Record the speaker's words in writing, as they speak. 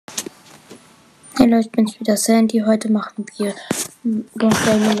Hallo, ich bin's wieder, Sandy. Heute machen wir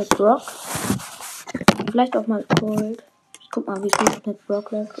Gameplay mit Brock. Vielleicht auch mal Cold. Ich guck mal, wie viel es mit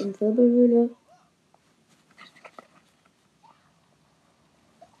Brock läuft in Wirbelhöhle.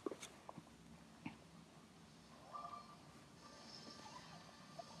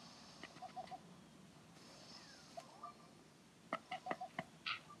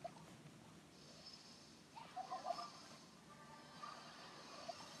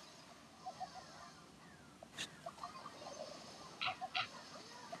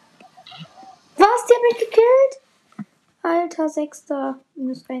 Was? Die hat mich gekillt? Alter, 6.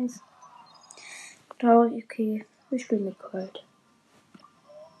 -1. Traurig, okay. Ich spiele mit Cold.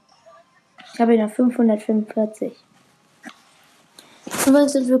 Ich habe ihn auf 545.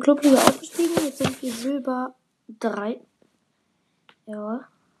 Übrigens sind wir Clubliga aufgestiegen. Jetzt sind wir Silber 3. Ja.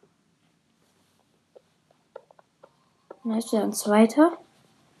 Dann ist er ein Zweiter.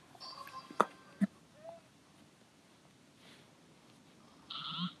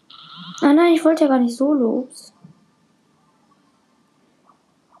 Ah nein, ich wollte ja gar nicht solo. Ups.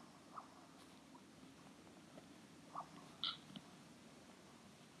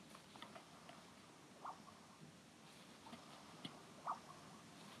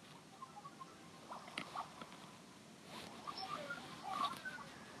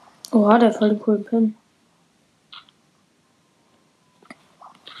 Oha, der hat voll den coolen Pin.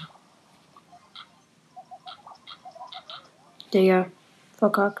 Digga,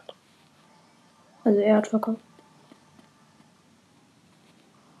 verkackt. Also er hat verkackt.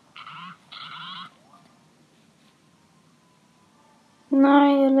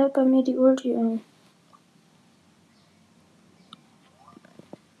 Nein, er lädt bei mir die Ulti ein.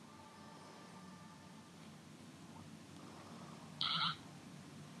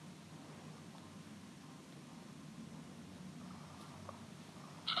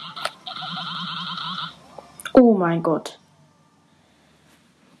 Oh mein Gott.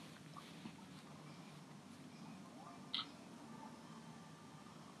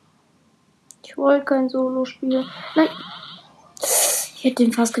 Ich wollte kein Solo-Spiel. Nein. Ich hätte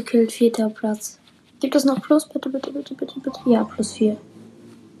den fast gekillt. 4. Platz. Gibt es noch Plus? Bitte, bitte, bitte, bitte, bitte. Ja, +4.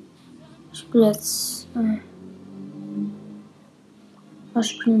 Ich spiele jetzt. Was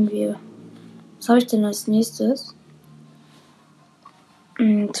spielen wir? Was habe ich denn als nächstes?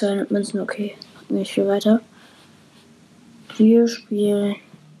 200 Münzen, okay. Nicht viel weiter. Wir spielen.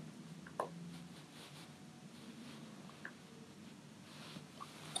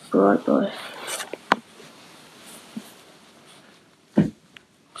 Brawl Ball.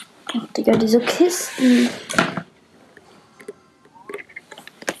 Ach, Digga, diese Kisten.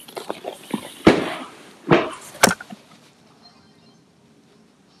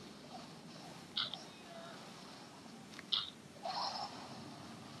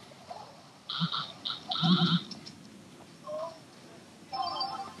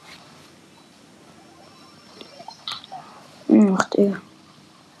 Ach, Digga.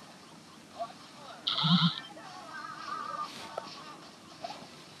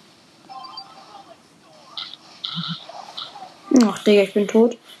 Ach, Digga, ich bin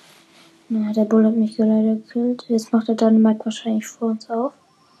tot. Na, der Bull hat mich leider gekillt. Jetzt macht er dann Mike wahrscheinlich vor uns auf.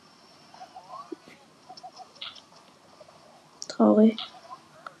 Traurig.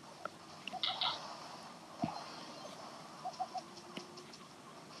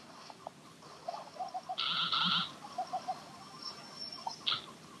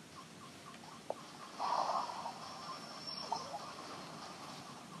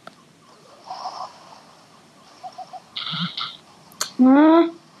 Ah.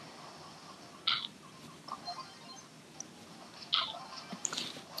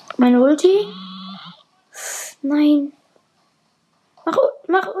 Meine Ulti? Nein.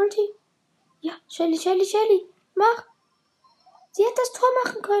 Mach Ulti. Ja, Shelly. Mach. Sie hat das Tor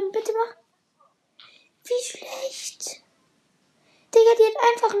machen können. Bitte mach. Wie schlecht. Digga, die hat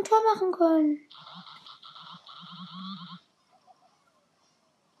einfach ein Tor machen können.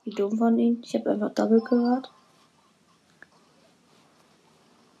 Wie dumm von ihnen. Ich habe einfach Double gehört.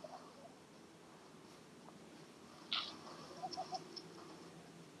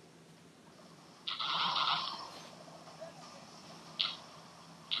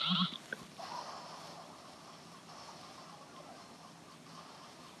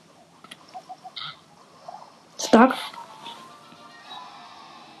 Stark.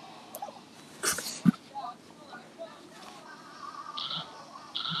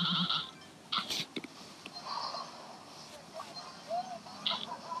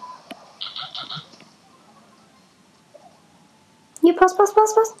 Hier, pass.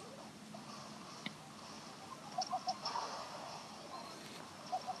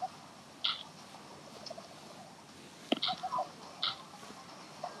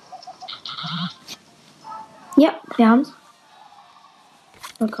 Ja, wir haben's.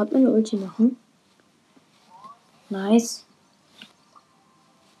 Ich wollte gerade meine Ulti machen. Nice.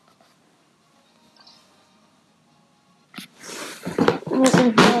 Wir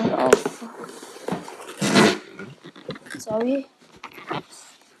sind mal auf. Sorry.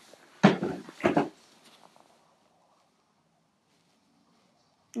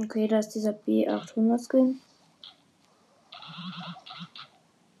 Okay, da ist dieser B800 Skin.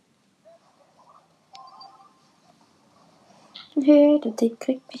 Hey, der Dick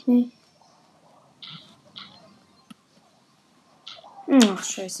kriegt mich nicht. Ach,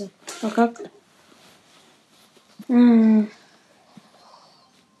 scheiße. Verkackt. Unsere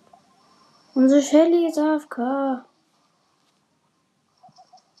Shelly ist AFK.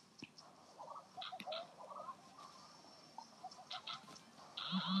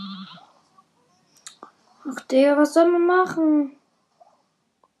 Ach, Digga, was soll man machen?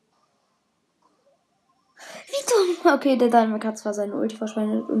 Wie dumm. Okay, der Dynamik hat zwar seine Ulti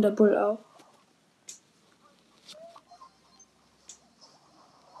verschwendet und der Bull auch.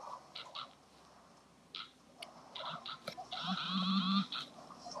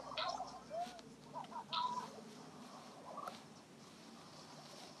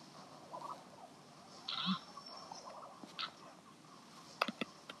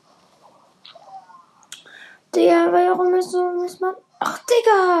 Digga, warum ist so, ist man. Ach,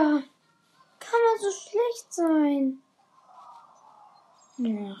 Digga! Kann man so schlecht sein?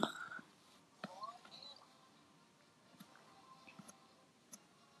 Ja.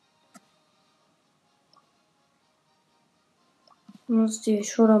 Das ist die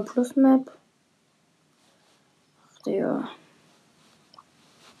Showdown Plus Map. Ach, Digga.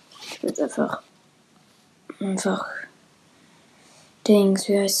 Ich will jetzt einfach. Dings,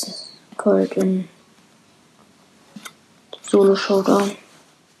 wie heißt es? Cold in Solo Showdown.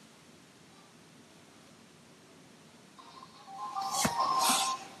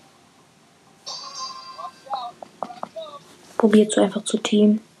 Probiert so einfach zu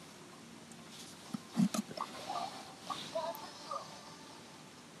teamen.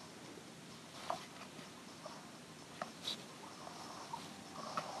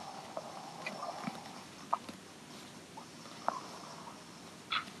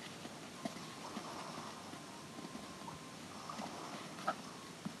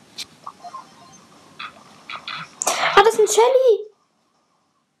 Ah, das ist ein Shelly!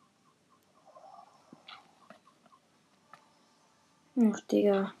 Ach,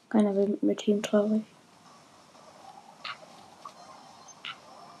 Digga. Keiner will mit mir Team, traurig.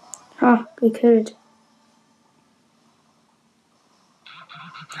 Ha, gekillt.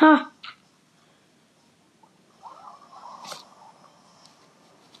 Ha!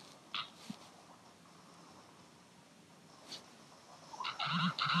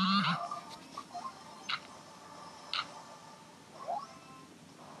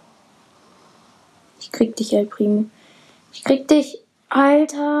 Ich krieg dich, El Primo. Ich krieg dich.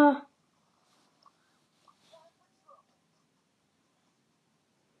 Alter!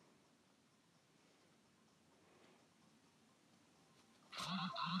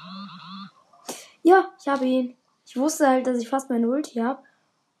 Ja, ich habe ihn. Ich wusste halt, dass ich fast meine Ulti habe.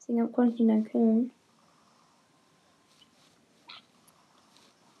 Deswegen konnte ich ihn dann killen.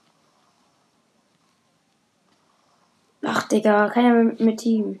 Ach, Digga, keiner mehr mit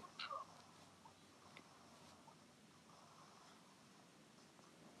Team.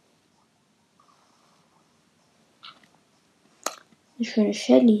 Eine schöne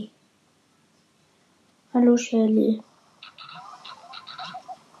Shelly. Hallo, Shelly.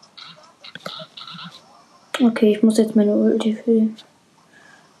 Okay, ich muss jetzt meine Ulti füllen.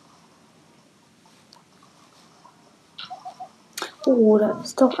 Oh, da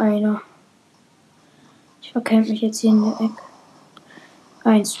ist doch einer. Ich verkämpfe mich jetzt hier in der Ecke.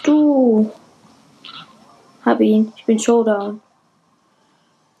 Eins, du. Hab ihn. Ich bin Showdown.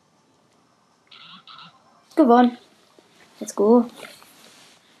 Gewonnen. Let's go.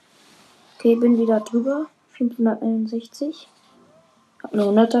 Okay, bin wieder drüber. 561. Hab eine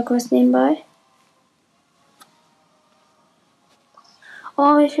 100er Quest nebenbei.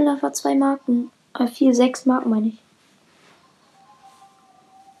 Oh, ich will einfach 2 Marken. 4, 6 Marken meine ich.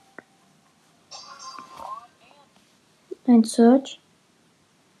 Ein Search.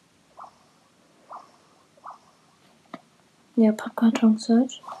 Ja, Pappkarton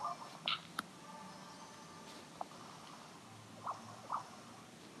Search.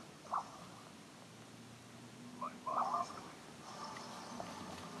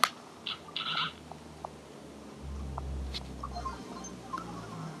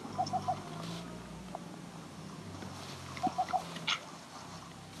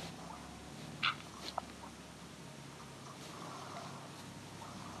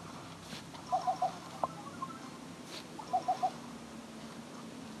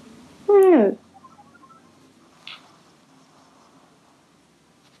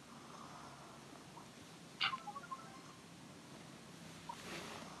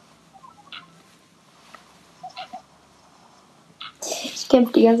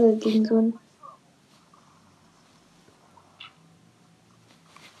 kämpfe die ganze Zeit gegen so einen.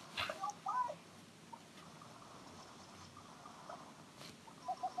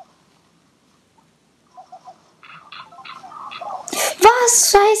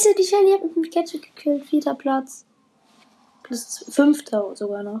 Was? Scheiße, die Shelly hat mich Gadget gekillt. 4. Platz. Plus 5.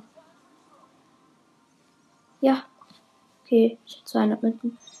 sogar noch. Ja. Okay, ich habe 200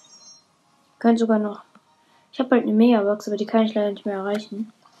 mitten. Könnte sogar noch. Ich habe halt eine Megabox, aber die kann ich leider nicht mehr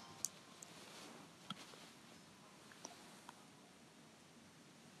erreichen.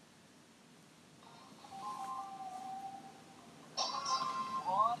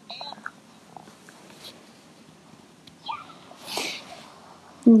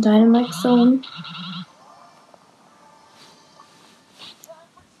 Dynamite Zone.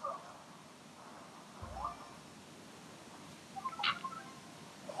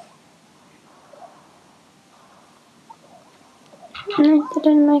 Nein, der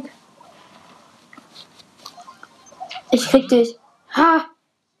Dynamite. Ich krieg dich. Ha!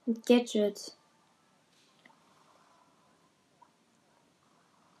 Mit Gadget.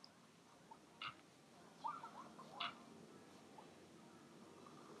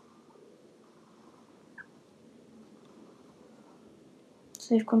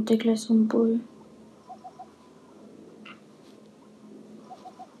 Safe kommt dir gleich so ein Bull.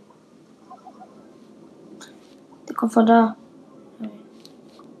 Der kommt von da.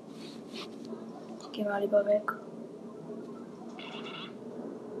 Ich geh mal lieber weg.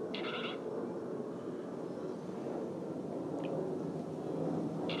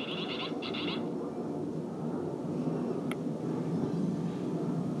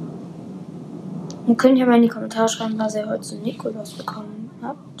 Ihr könnt ja mal in die Kommentare schreiben, was ihr heute zu Nikolaus bekommen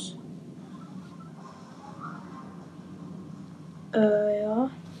habt. Ja.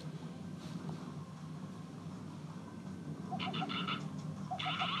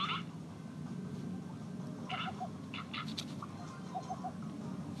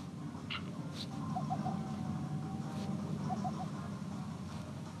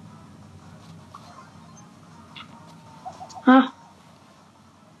 Ha.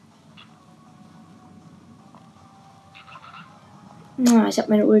 Na, ich hab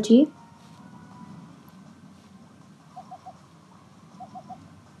meine Ulti.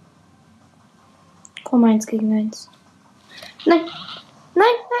 Komm, 1 gegen 1. Nein. Nein,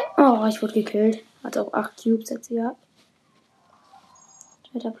 nein. Oh, ich wurde gekillt. Hat auch 8 Cubes jetzt gehabt.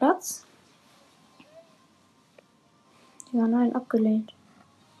 2. Platz. Ja, nein, abgelehnt.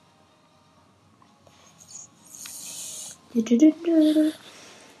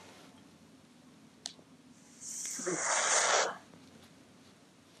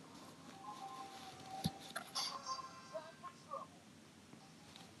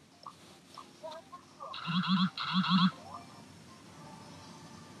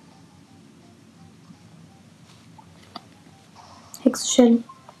 Hexe Shelly.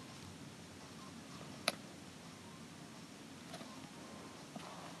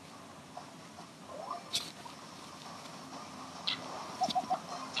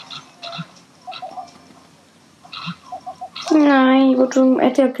 Nein, ich wurde schon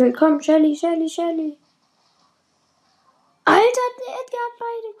Edgar gekillt. Komm, Shelly, Shelly, Shelly. Alter, der Edgar hat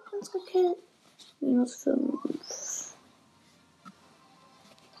beide uns gekillt. -5.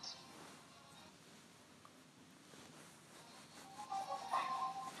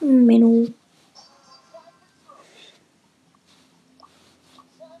 Menü.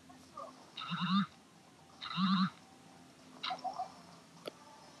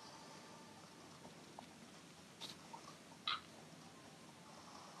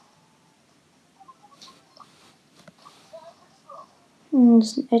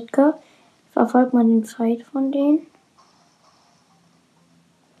 Das ist ein Edgar. Verfolgt man den Fight von denen.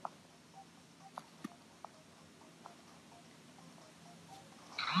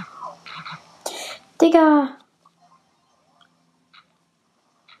 Digga!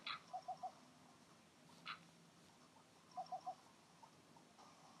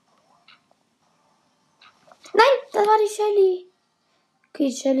 Nein, das war die Shelly.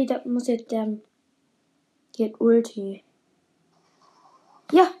 Okay, Shelly, da muss jetzt sterben. Die hat Ulti.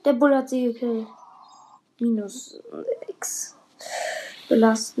 Ja, der Bull hat sie gekillt. -6.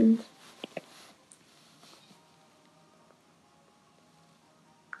 Belastend.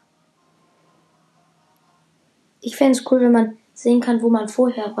 Ich fände es cool, wenn man sehen kann, wo man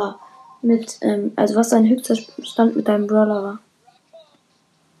vorher war. Also was dein höchster Stand mit deinem Brawler war.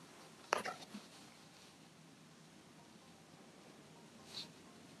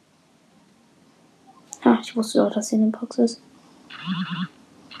 Ha, ich wusste auch, dass hier eine Box ist.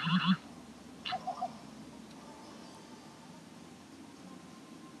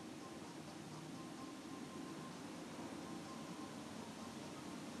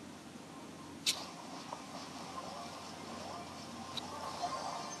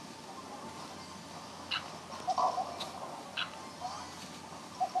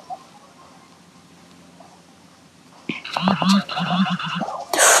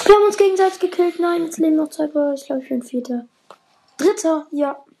 Wir haben uns gegenseitig gekillt. Nein, jetzt leben noch 2 Brawler. Ich glaube, ich bin 4. 3.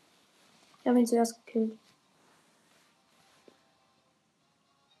 Ja. Ich habe ihn zuerst gekillt.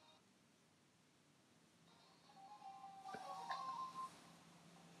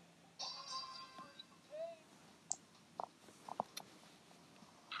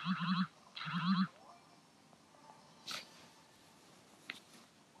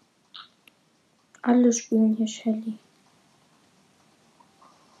 Alle spielen hier Shelly.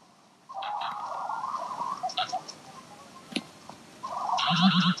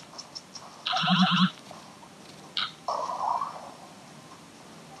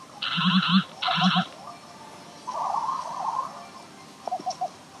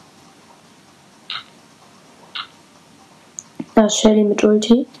 Da ist Shelly mit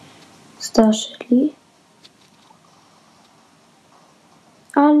Ulti. Star Shelly.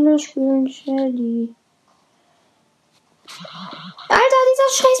 Alle spielen Shelly. Alter, dieser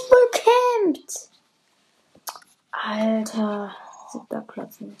scheiß Bull campt. Alter. 7.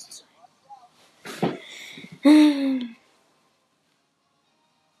 Platz muss sein.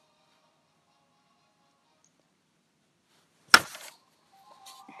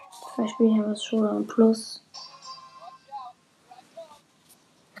 Vielleicht spiele ich ja was Showdown Plus.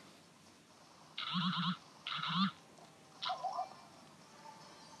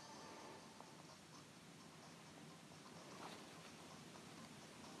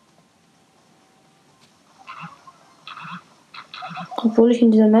 Obwohl ich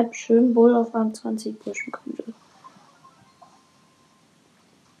in dieser Map schön Bull auf Rang 20 pushen könnte.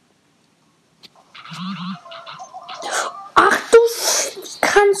 Ach du ich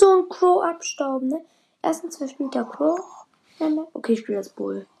kann so ein Crow abstauben, ne? Erstens, wer spielt der Crow? Okay, ich spiele das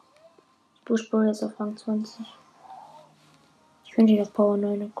Bull. Ich push Bull jetzt auf Rang 20. Ich könnte hier das Power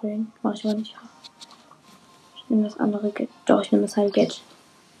 9 upgraden. Mach ich aber nicht. Ich nehme das andere Gadget. Doch, ich nehme das Heil Gadget.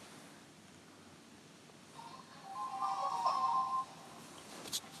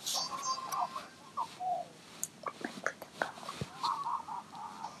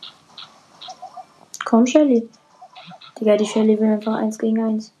 Komm, Shelly. Digga, die Shelly will einfach 1 gegen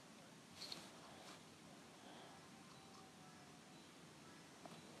 1.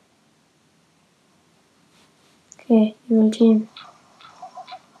 Okay, die will Team.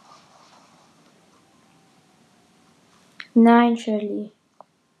 Nein, Shelly.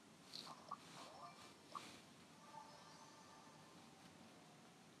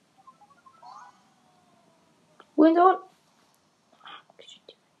 Window.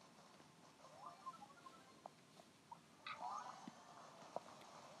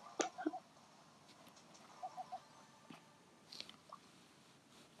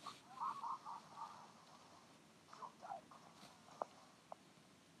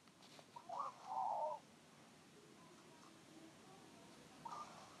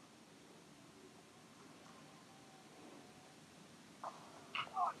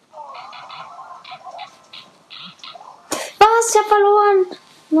 Was? Ich hab verloren.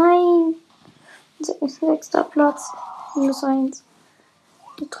 Nein. 6. Platz. -1.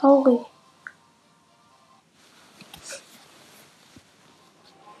 Traurig.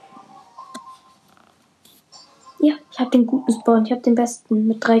 Ja, ich habe den guten Spawn. Ich habe den besten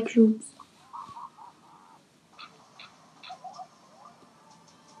mit 3 Cubes.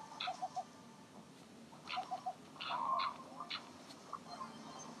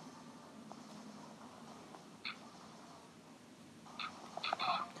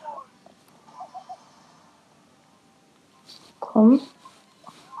 Komm.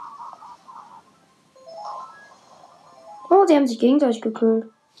 Oh, sie haben sich gegenseitig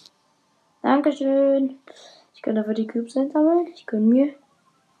gekillt. Dankeschön. Ich kann dafür die Cubes einsammeln. Ich gönn mir.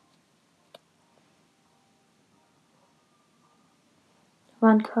 Da war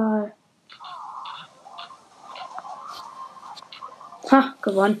ein Karl. Ha,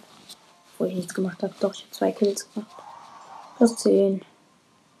 gewonnen. Wo ich nichts gemacht habe. Doch, ich habe 2 Kills gemacht. Plus 10.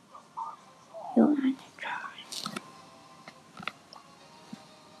 Ja, nein.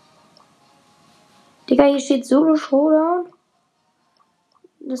 Digga, hier steht Solo Showdown.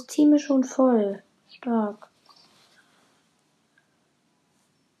 Das Team ist schon voll. Stark.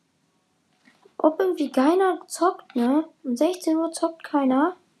 Ob irgendwie keiner zockt, ne? Um 16 Uhr zockt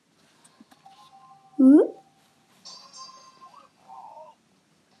keiner. Hm?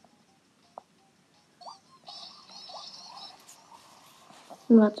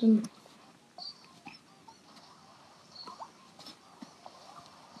 Warte.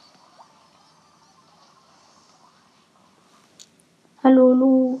 Hallo,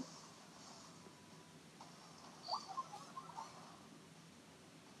 Lu.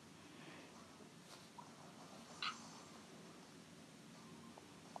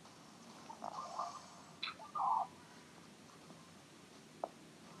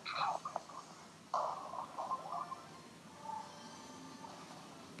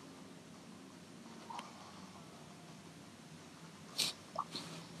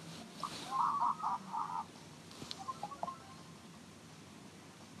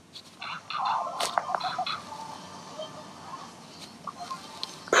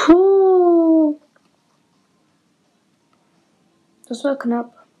 Das war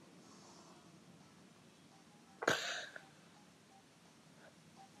knapp.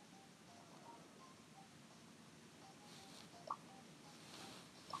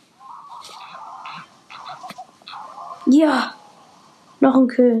 Ja, noch ein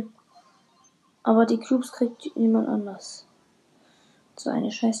Kill. Aber die Cubes kriegt jemand anders. So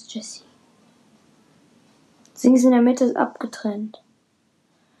eine scheiß Jessie. Sings in der Mitte ist abgetrennt.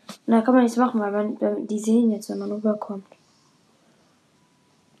 Und da kann man nichts machen, weil die sehen jetzt, wenn man rüberkommt.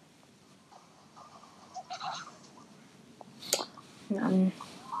 Dann.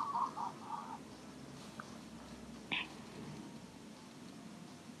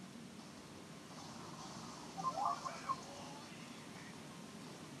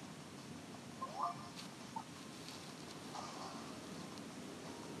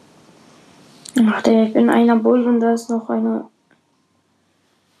 Ach, ich bin einer Bull und da ist noch einer.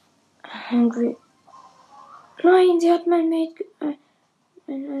 Hungry. Nein, sie hat mein Mate.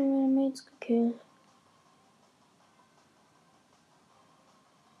 Einen meiner Mates gekillt.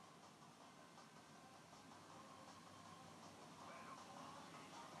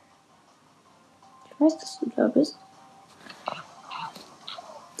 Ich weiß, dass du da bist.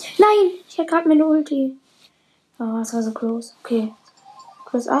 Nein, ich hatte gerade meine Ulti. Oh, es war so close. Okay.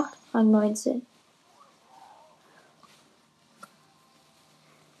 Plus 8 an 19.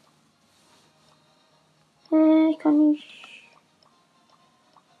 Ich kann nicht.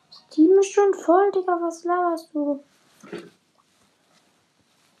 Das Team ist schon voll, Digga. Was laberst du?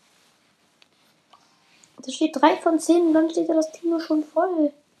 Da steht 3 von 10 und dann steht da, das Team ist schon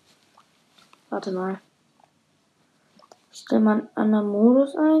voll. Warte mal. Ich stelle mal einen anderen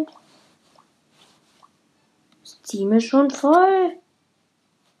Modus ein. Das Team ist schon voll.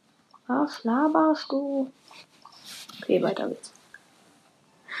 Was laberst du? Okay, weiter geht's.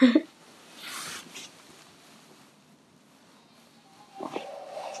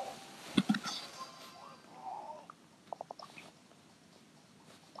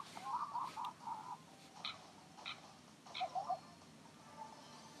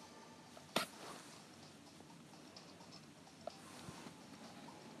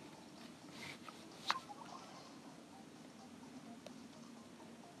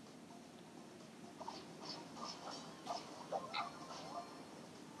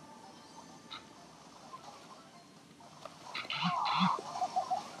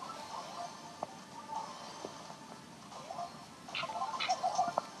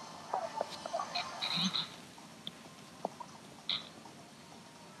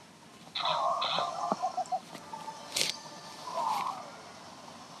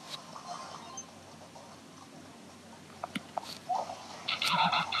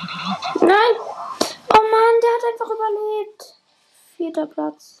 Nein! Oh Mann, der hat einfach überlebt. 4.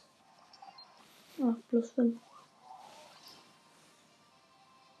 Platz. Ach, plus 5.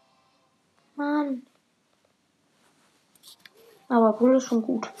 Mann. Aber Bull ist schon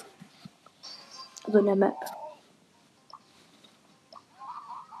gut. Also in der Map.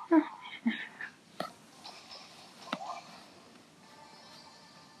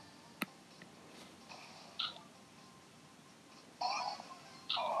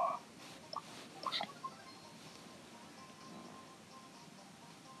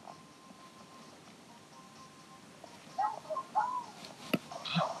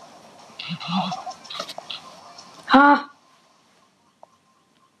 Ha!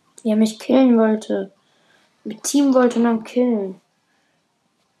 Wie er mich killen wollte. Mit Team wollte und dann killen.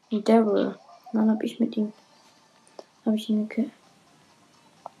 Und Daryl. Dann hab ich mit ihm. Hab ich ihn gekillt.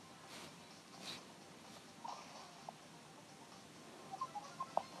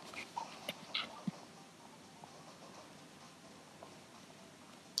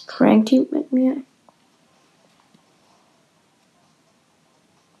 Frank teamt mit mir.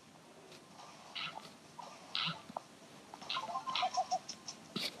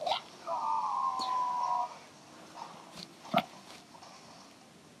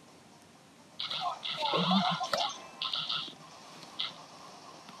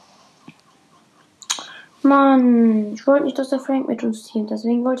 Mann, ich wollte nicht, dass der Frank mit uns teamt,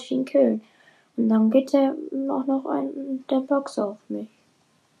 deswegen wollte ich ihn killen. Und dann geht der noch der Box auf mich.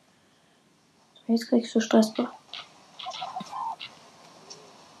 Jetzt kriegst du Stress.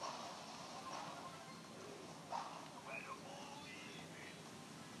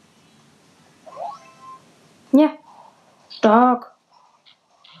 Ja, stark.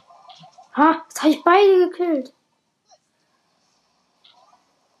 Ha, jetzt habe ich beide gekillt.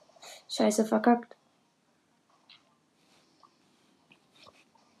 Scheiße, verkackt.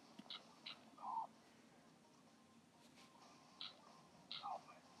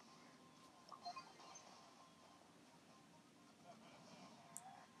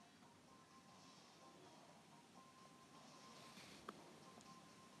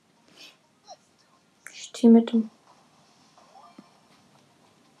 hier mit dem.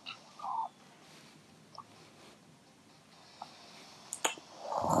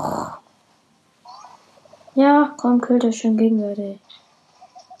 Ja, komm, killt er schön gegenwärtig.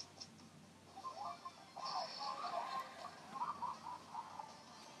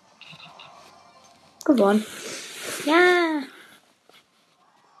 Gewonnen. Ja.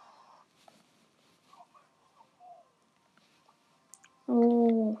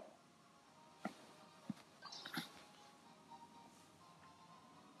 Oh.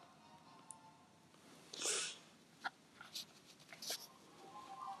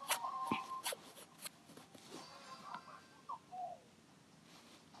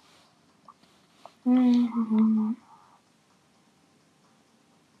 Mhm.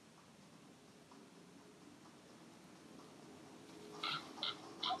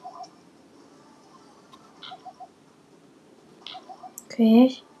 Okay,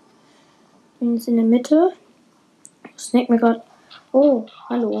 ich bin jetzt in der Mitte. Snack mir gerade. Oh,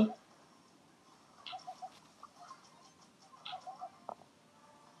 hallo.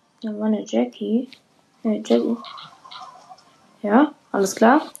 Da war eine Jackie. Jackie. Ja, alles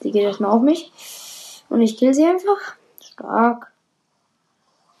klar. Die geht erstmal auf mich. Und ich kill sie einfach. Stark.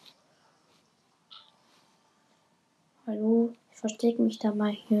 Hallo. Ich verstecke mich da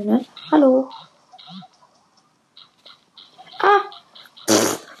mal hier, ne? Hallo. Ah!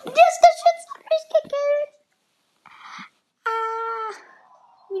 Das Geschütz hat mich gekillt. Ah!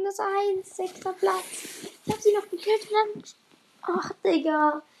 -1, 6. Platz. Ich hab sie noch gekillt und dann. Ach,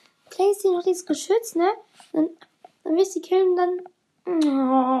 Digga. Place hier noch dieses Geschütz, ne? Dann will ich sie killen und dann.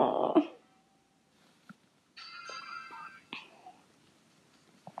 Oh.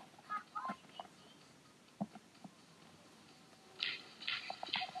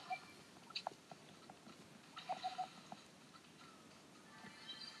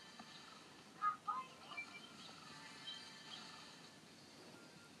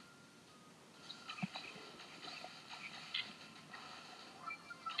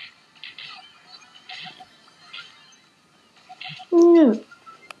 Nö.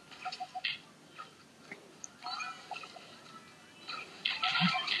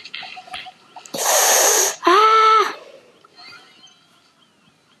 Ah!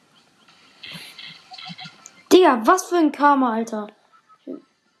 Digga, was für ein Karma, Alter.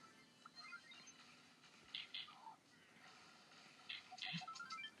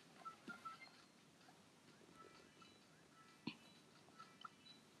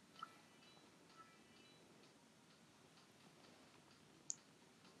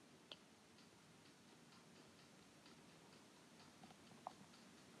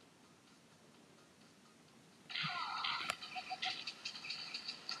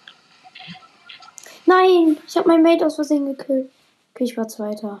 Nein, ich habe mein Mate aus Versehen gekillt. Okay, ich war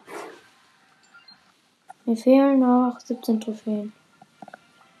Zweiter. Mir fehlen noch 17 Trophäen.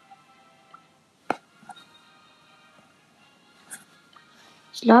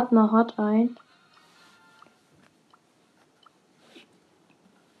 Ich lade mal hart ein.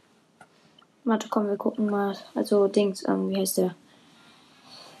 Warte, komm, wir gucken mal. Also, Dings, wie heißt der?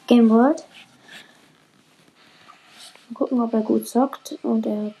 Game World. Mal gucken, ob er gut zockt. Und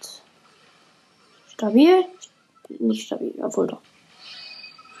er hat. Stabil? Nicht stabil, obwohl doch.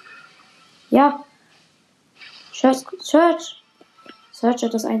 Ja. Search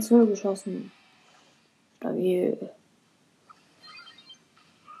hat das 1-0 geschossen. Stabil.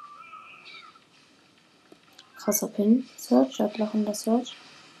 Krasser Pin. Search hat lachender Search.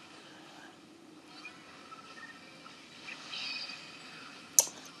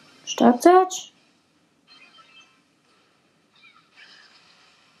 Stark Search.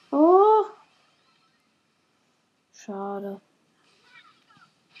 Oh. Schade.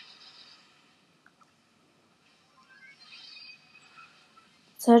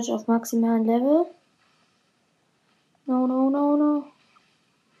 Search auf maximalen Level. No, no, no, no.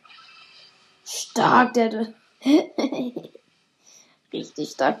 Stark, der. Richtig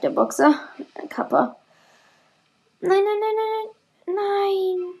stark, der Boxer. Kappa. Nein, nein, nein, nein,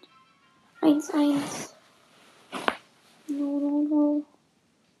 nein. Nein. 1-1. No, no, no.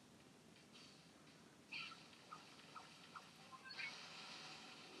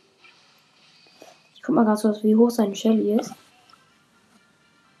 Ich guck mal ganz kurz, wie hoch sein Shelly ist.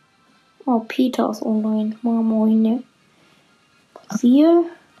 Oh, Peter aus Online. Moin. Ziel.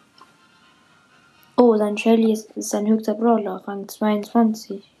 Oh, sein Shelly ist sein höchster Brawler. Rang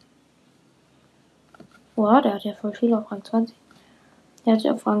 22. Wow, der hat ja voll viel auf Rang 20. Der hat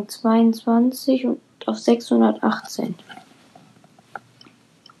auf Rang 22 und auf 618.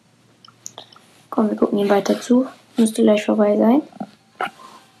 Komm, wir gucken ihm weiter zu. Müsste gleich vorbei sein.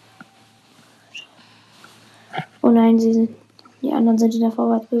 nein, die anderen sind in der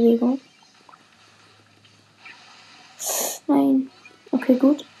Vorwärtsbewegung. Nein. Okay,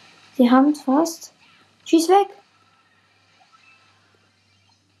 gut. Sie haben es fast. Schieß weg.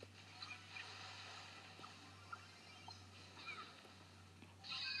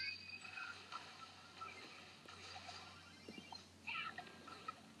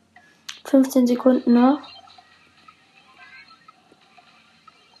 ...15 Sekunden noch.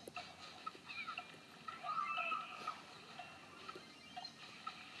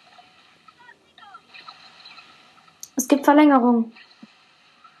 Es gibt Verlängerung.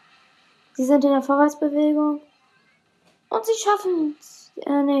 Sie sind in der Vorwärtsbewegung. Und sie schaffen es.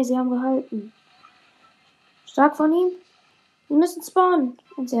 Nee, sie haben gehalten. Stark von ihm. Sie müssen spawnen.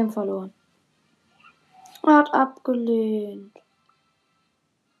 Und sie haben verloren. Er hat abgelehnt.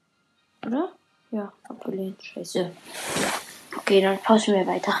 Oder? Ja, abgelehnt. Scheiße. Okay, dann pausen wir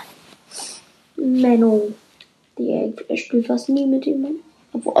weiter. Menno. Er spielt fast nie mit ihm.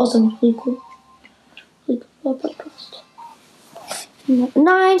 Außer mit Rico. Rico war Podcast.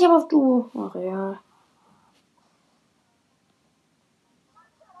 Nein, ich habe auf Duo. Ach ja.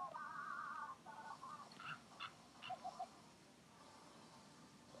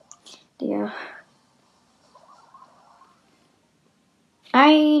 Der.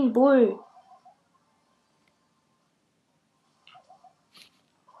 Ein Bull.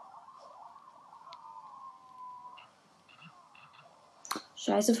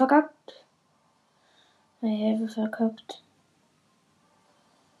 Scheiße, verkackt. Meine Hilfe verkackt.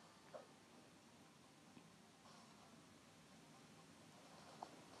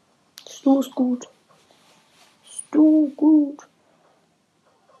 Stu ist gut. Stu gut.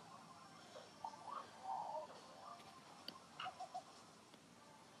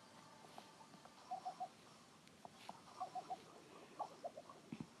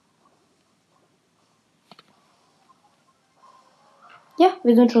 Ja,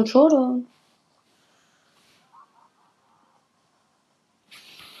 wir sind schon Showdown.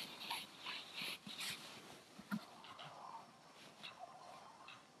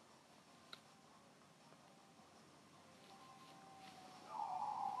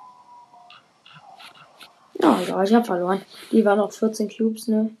 Ja, ich habe verloren. Die waren noch 14 Cubes,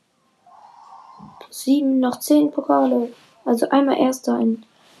 ne? 7 nach 10 Pokale. Also einmal Erster in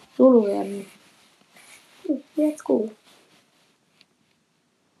Solo werden. Let's go.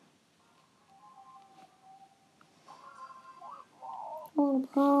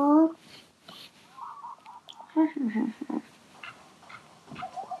 Oh,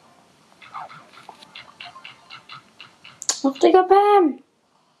 Ach, Digga, Pam!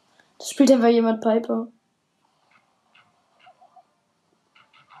 Das spielt einfach jemand Piper.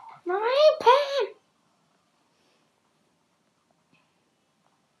 Nein, Pam!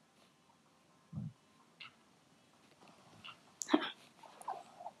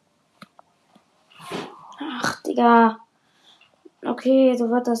 Ach, Digga. Okay, so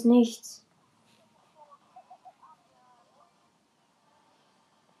wird das nichts.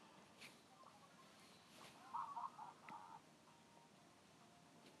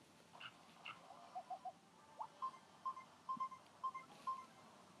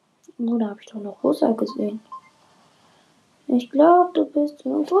 Oh, da habe ich doch noch Rosa gesehen. Ich glaube, du bist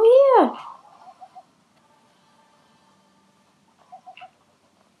irgendwo hier.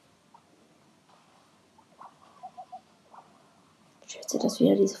 Ich schätze, das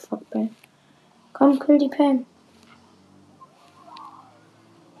wieder diese Fuckball. Komm, kill die Pam.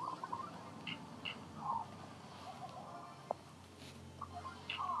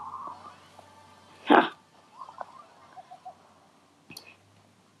 Ha.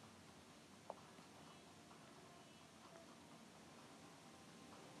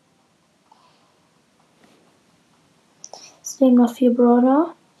 Es leben noch 4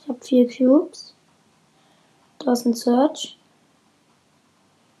 Brawler. Ich habe 4 Cubes. Da ist ein Search.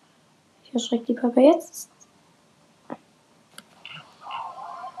 Ich erschrecke die Papa jetzt.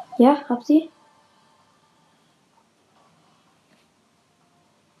 Ja, hab sie.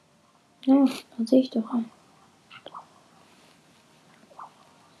 Ja, dann sehe ich doch an.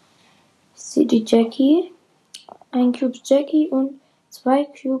 Ich sehe die Jackie. Ein Cube Jackie und 2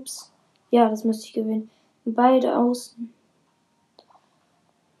 Cubes. Ja, das müsste ich gewinnen. Beide außen.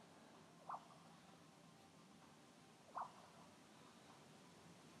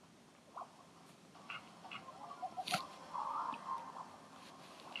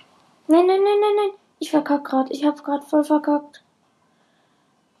 Nein, nein, nein, nein, nein. Ich verkack gerade. Ich hab gerade voll verkackt.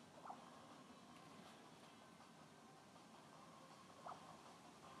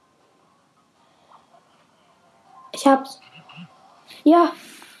 Ich hab's. Ja.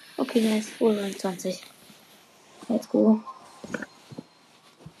 Okay, nice. 29. Let's go.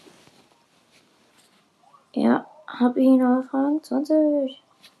 Ja, hab ihn auf Rang 20.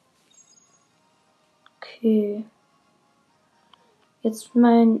 Okay. Jetzt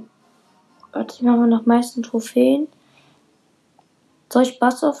Warte, ich mache mal nach meisten Trophäen. Soll ich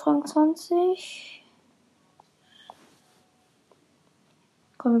Bass auf Rang 20?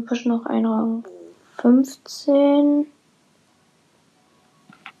 Komm, wir pushen noch einen Rang 15.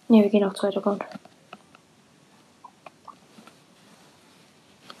 Ne, wir gehen auf zweiter Account.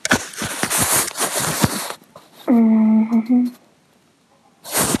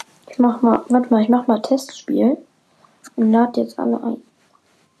 Ich mach mal Testspiel und lade jetzt alle ein.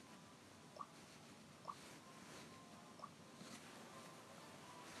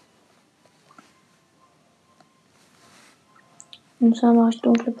 Und zwar mache ich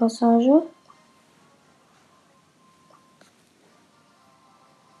dunkle Passage.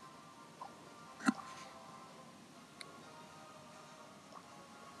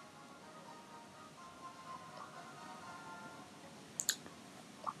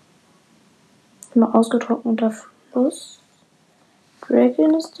 Ich mache ausgetrockneter Fluss.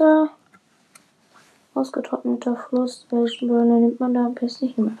 Dragon ist da. Ausgetrockneter Fluss. Welchen Burner nimmt man da am besten?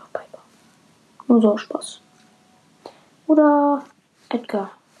 Ich nehme einfach Piper. Nur so Spaß. Oder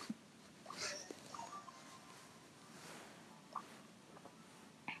Edgar.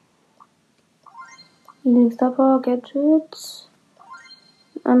 Healing Stopper, Gadgets.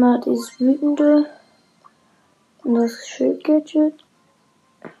 Einmal dieses wütende. Und das Schild-Gadget.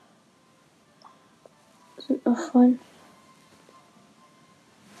 Sind noch voll.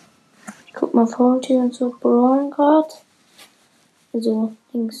 Ich guck mal Faultier und so brawlen grad. Also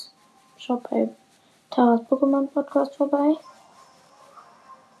links. Schau bei Taras Pokémon Podcast vorbei.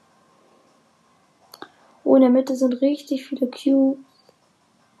 Oh, in der Mitte sind richtig viele Cubes.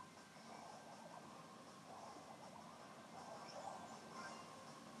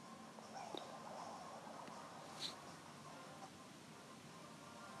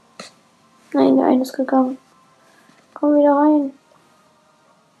 Nein, der eine ist gegangen. Komm wieder rein.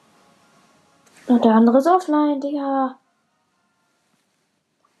 Und der andere ist offline, Digga.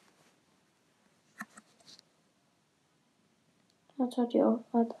 Jetzt hat die auch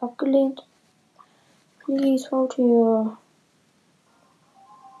abgelehnt. Please, hold here.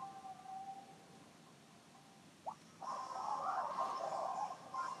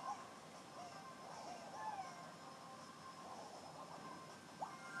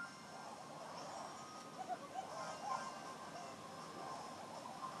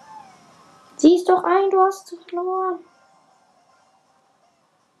 Sieh's doch ein, du hast verloren.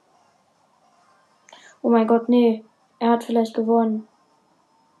 Oh mein Gott, nee. Er hat vielleicht gewonnen.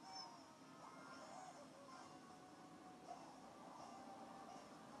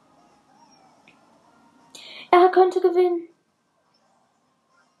 Er könnte gewinnen.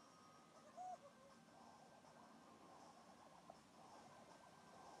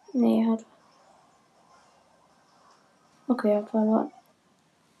 Nee, er hat. Okay, er hat verloren.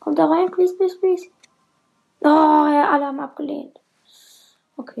 Kommt da rein, please, please, please. Oh, ja, alle haben abgelehnt.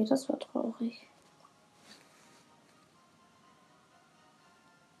 Okay, das war traurig.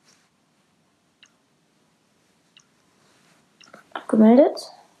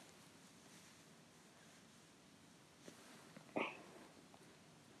 Abgemeldet.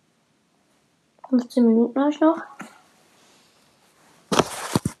 (15 Minuten habe ich noch.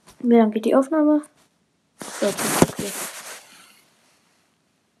 Wie lange geht die Aufnahme? Ja, okay.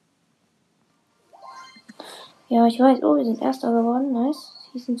 Ja, ich weiß. Oh, wir sind Erster geworden. Nice.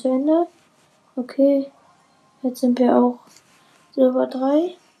 Season zu Ende. Okay. Jetzt sind wir auch Silber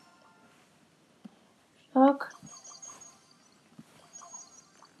 3. Stark.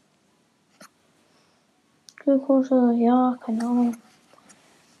 Glückwunsch. Ja, keine Ahnung.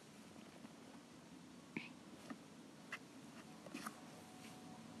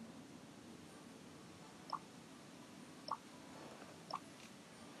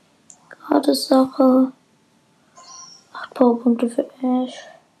 Gratis Sache. 8 Powerpunkte für Ash.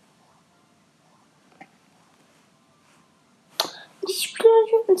 Ich spiele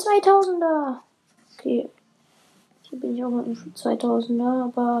mit einem 2000er. Okay. Hier bin ich auch mit einem 2000er,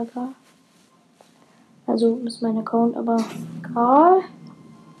 aber egal. Also ist mein Account, aber egal.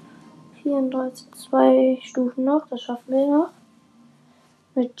 34, 2 Stufen noch, das schaffen wir noch.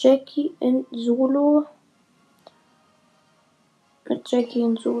 Mit Jackie in Solo.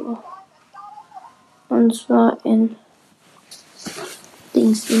 Und zwar in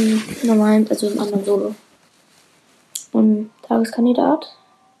Dings, im normalen, also im anderen Solo. Und Tageskandidat.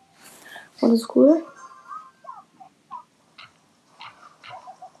 Und das ist cool.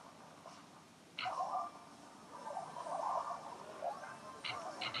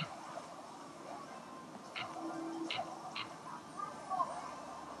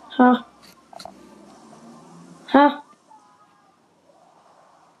 Ha. Ha.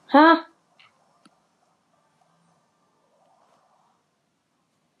 Ha.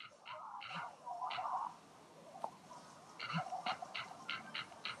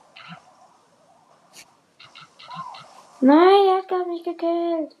 Nein, er hat gar nicht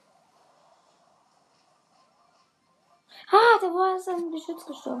gekillt. Ah, der war ist ein Geschütz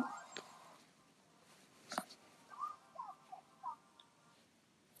gestorben.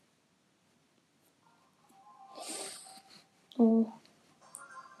 Oh.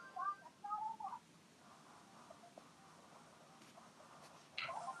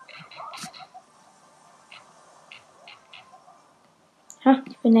 Ha,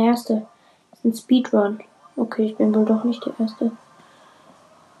 ich bin der Erste. Das ist ein Speedrun. Okay, ich bin wohl doch nicht der Erste.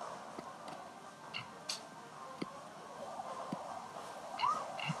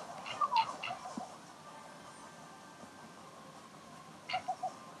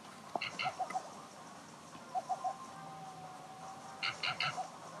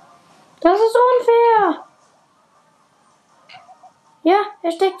 Das ist unfair. Ja,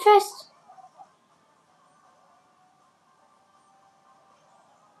 er steckt fest.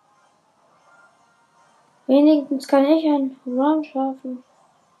 Wenigstens kann ich einen Run schaffen.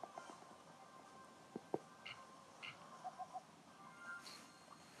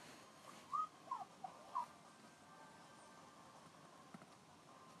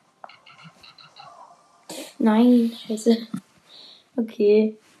 Nein, scheiße.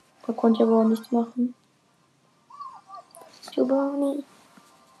 Okay. Da konnte ich aber auch nichts machen. Giovanni.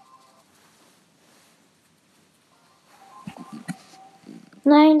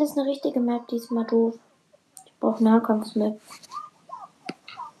 Nein, das ist eine richtige Map, die ist mal doof. Ich brauche Nahkampfsmap.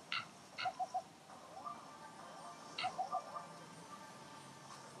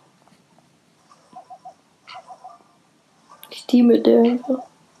 Ich team mit der einfach.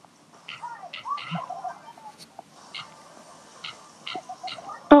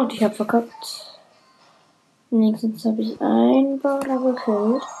 Oh, und ich hab verkackt. Wenigstens habe ich einen Brawler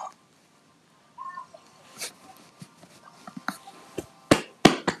gekillt.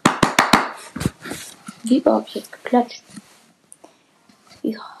 Wie habe ich jetzt geklatscht?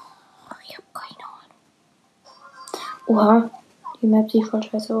 Ja, ich habe keine Ahnung. Oha, die Map sieht voll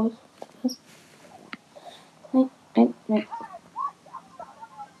scheiße aus. Was? Nein, nein, nein.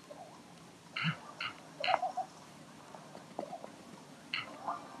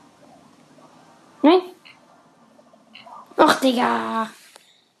 Nein. Ach, Digga.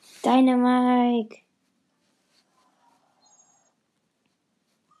 Dynamite.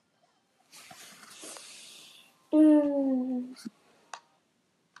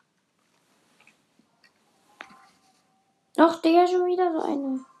 Ach, Digga, schon wieder so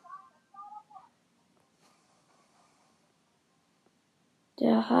eine.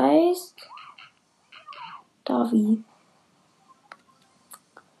 Der heißt Davi.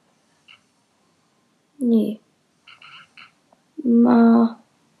 Nee.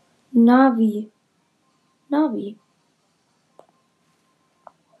 Navi. Navi.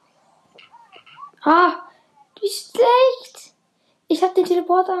 Ah, wie schlecht. Ich habe den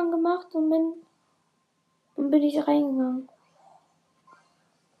Teleporter angemacht und bin ich reingegangen.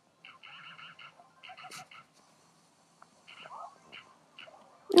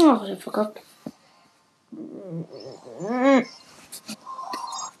 Ach, ich hab verkackt.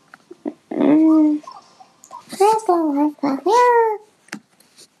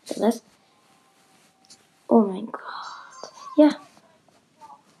 Was? Oh mein Gott. Ja.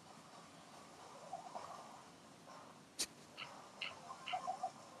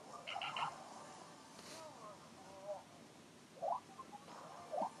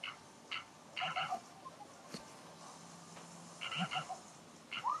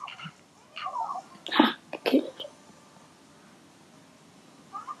 Ha, gekillt.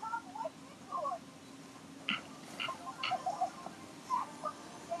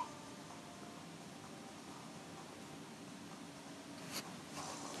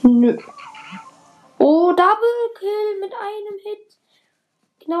 Nö. Oh, Double Kill mit einem Hit.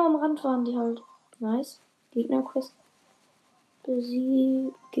 Genau am Rand waren die halt. Nice. Gegner-Quest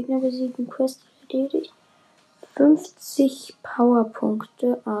Gegner besiegen, Quest erledigt. 50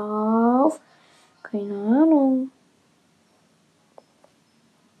 Powerpunkte auf. Keine Ahnung.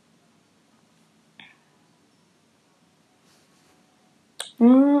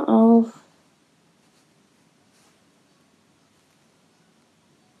 Auf.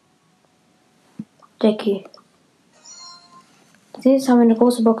 Decke. Jetzt haben wir eine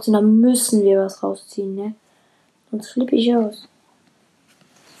große Box und da müssen wir was rausziehen, ne? Sonst flippe ich aus.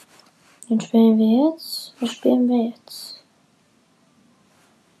 Den spielen wir jetzt. Was spielen wir jetzt?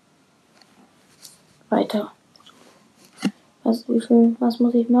 Was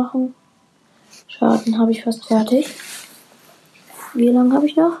muss ich machen? Schaden habe ich fast fertig. Wie lange habe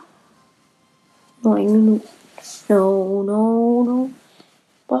ich noch? 9 Minuten. No.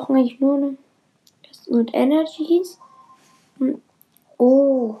 Brauchen eigentlich nur eine. Das mit Energies.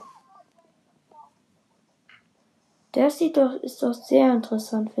 Oh. Das ist doch sehr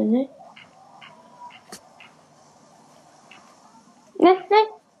interessant, finde ich. Nein.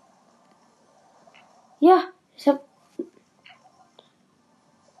 Ja, ich habe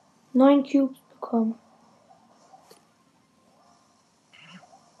 9 Cubes bekommen.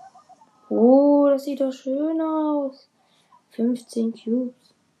 Oh, das sieht doch schön aus. 15 Cubes.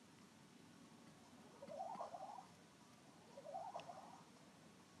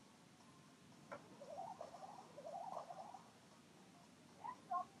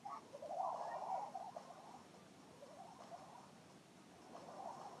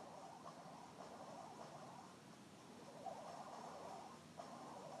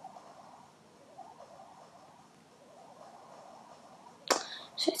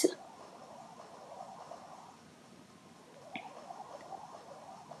 Scheiße.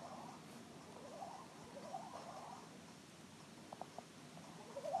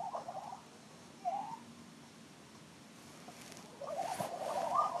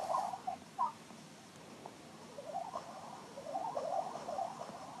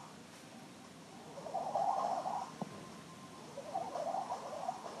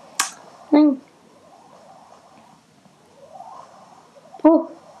 Nein. Oh.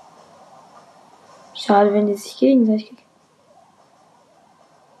 Schade, wenn die sich gegenseitig.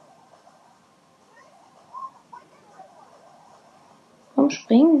 Warum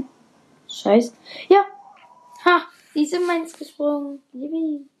springen? Scheiße. Ja. Ha. Die sind meins gesprungen.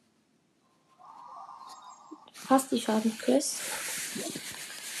 Yippie. Fast die Schadenquest.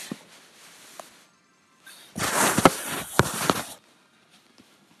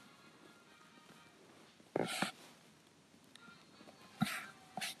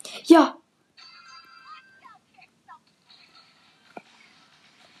 Ja.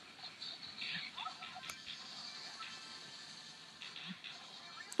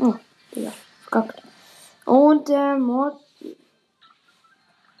 Oh, ja. Verkackt. Und der Mord.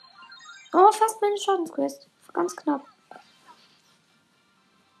 Oh, fast meine Schadensquest. Ganz knapp.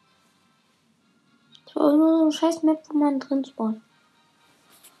 Das war nur so ein scheiß Map, wo man drin spawnt.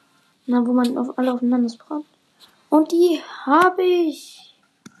 Na, wo man alle aufeinander spawnt. Und die habe ich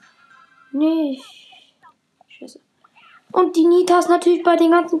nicht. Scheiße. Und die Nita ist natürlich bei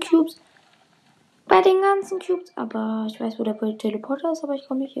den ganzen Cubes. Aber ich weiß, wo der Teleporter ist, aber ich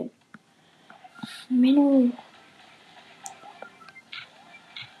komme nicht hin. Menü.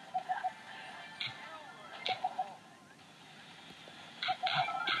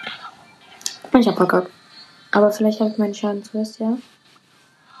 Ich hab verkackt. Aber vielleicht habe ich meinen Schadensfrist, ja.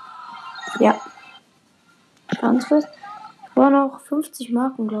 Ja. Schadensfrist. War noch 50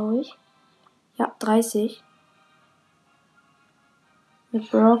 Marken, glaube ich. Ja, 30.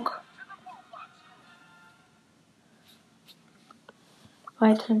 Mit Brock.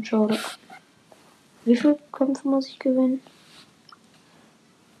 Weiterhin Shoulder. Wie viele Kämpfe muss ich gewinnen?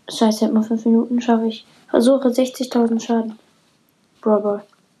 Scheiße, hat mal 5 Minuten, schaffe ich. Versuche 60.000 Schaden. Brawl.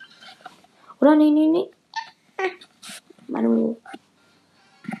 Oder nee. Manu.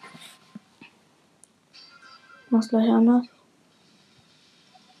 Mach's gleich anders.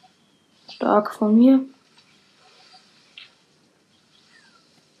 Stark von mir.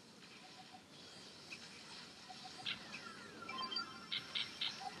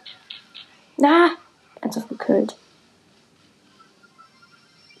 Ah! Ernsthaft gekillt.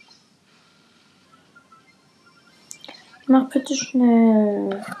 Mach bitte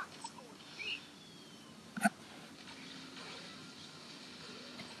schnell.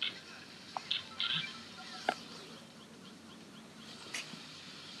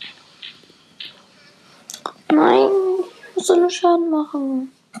 Nein, ich muss so einen Schaden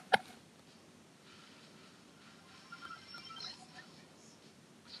machen.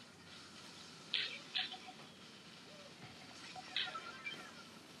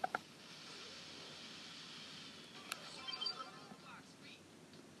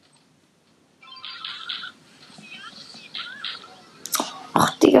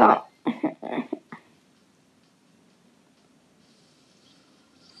 Ach, Digga.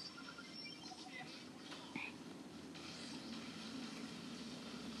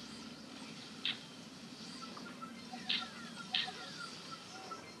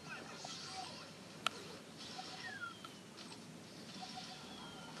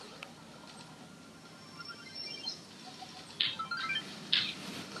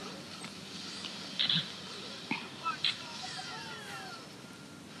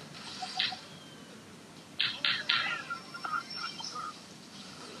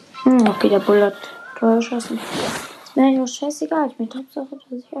 Okay, der Bull hat Tor geschossen. Ist mir eigentlich auch scheißegal. Ich meine, Hauptsache,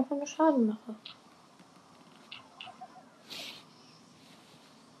 dass ich einfach nur Schaden mache.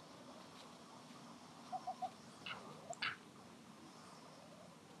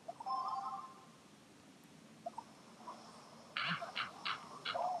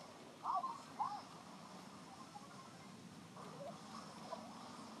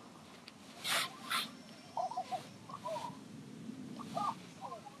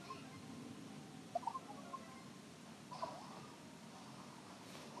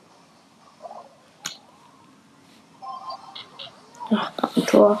 Ach, noch ein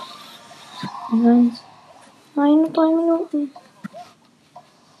Tor. Nein. Nein, 3 Minuten.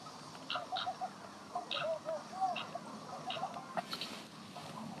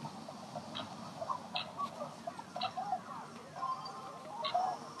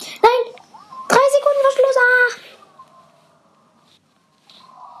 Nein! 3 Sekunden Verschluss.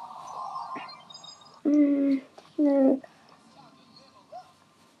 Schnell.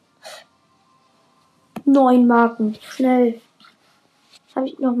 9 Marken. Schnell. Habe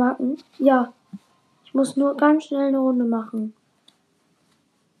ich noch Marken? Ja. Ich muss nur ganz schnell eine Runde machen.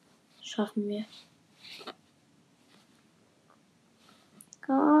 Schaffen wir.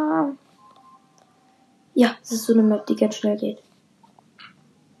 Komm. Ja, es ist so eine Map, die ganz schnell geht.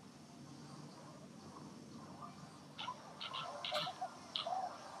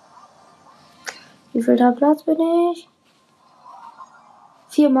 Wie viel da Platz bin ich?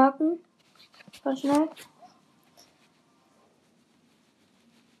 4 Marken. Ganz schnell.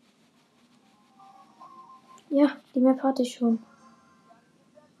 Ja, die Map hatte ich schon.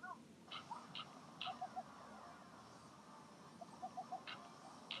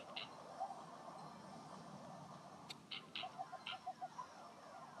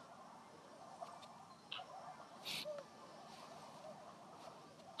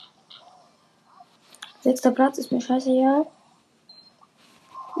 Sechster Platz ist mir scheißegal.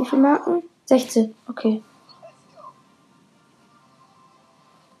 Wie viele Marken? 16. Okay.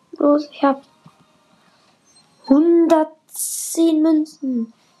 Los, ich hab 110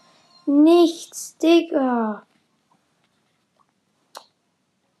 Münzen. Nichts, Digga.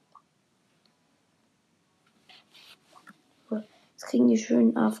 Jetzt kriegen die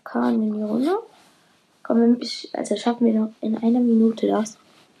schönen AFK in die Runde. Komm, also schaffen wir noch in einer Minute das.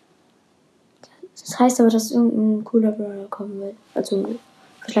 Das heißt aber, dass irgendein cooler Brawler kommen will. Also,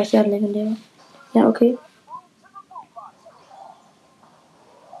 vielleicht ja ein legendärer. Ja, okay.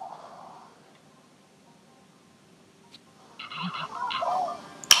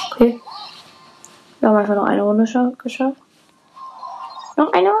 Okay. Wir haben einfach noch eine Runde geschafft.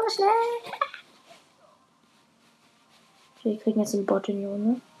 Noch eine Runde, schnell! Okay, wir kriegen jetzt den Bot in die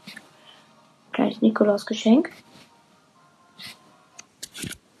Runde. Kleines Nikolaus-Geschenk.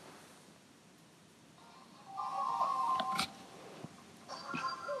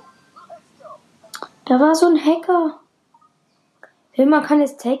 Da war so ein Hacker. Man kann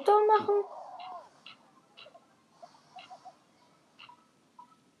jetzt Takedown machen?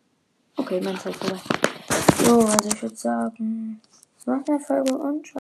 Okay, mein Zeit vorbei. So, also ich würde sagen, das war's mit der Folge und ciao.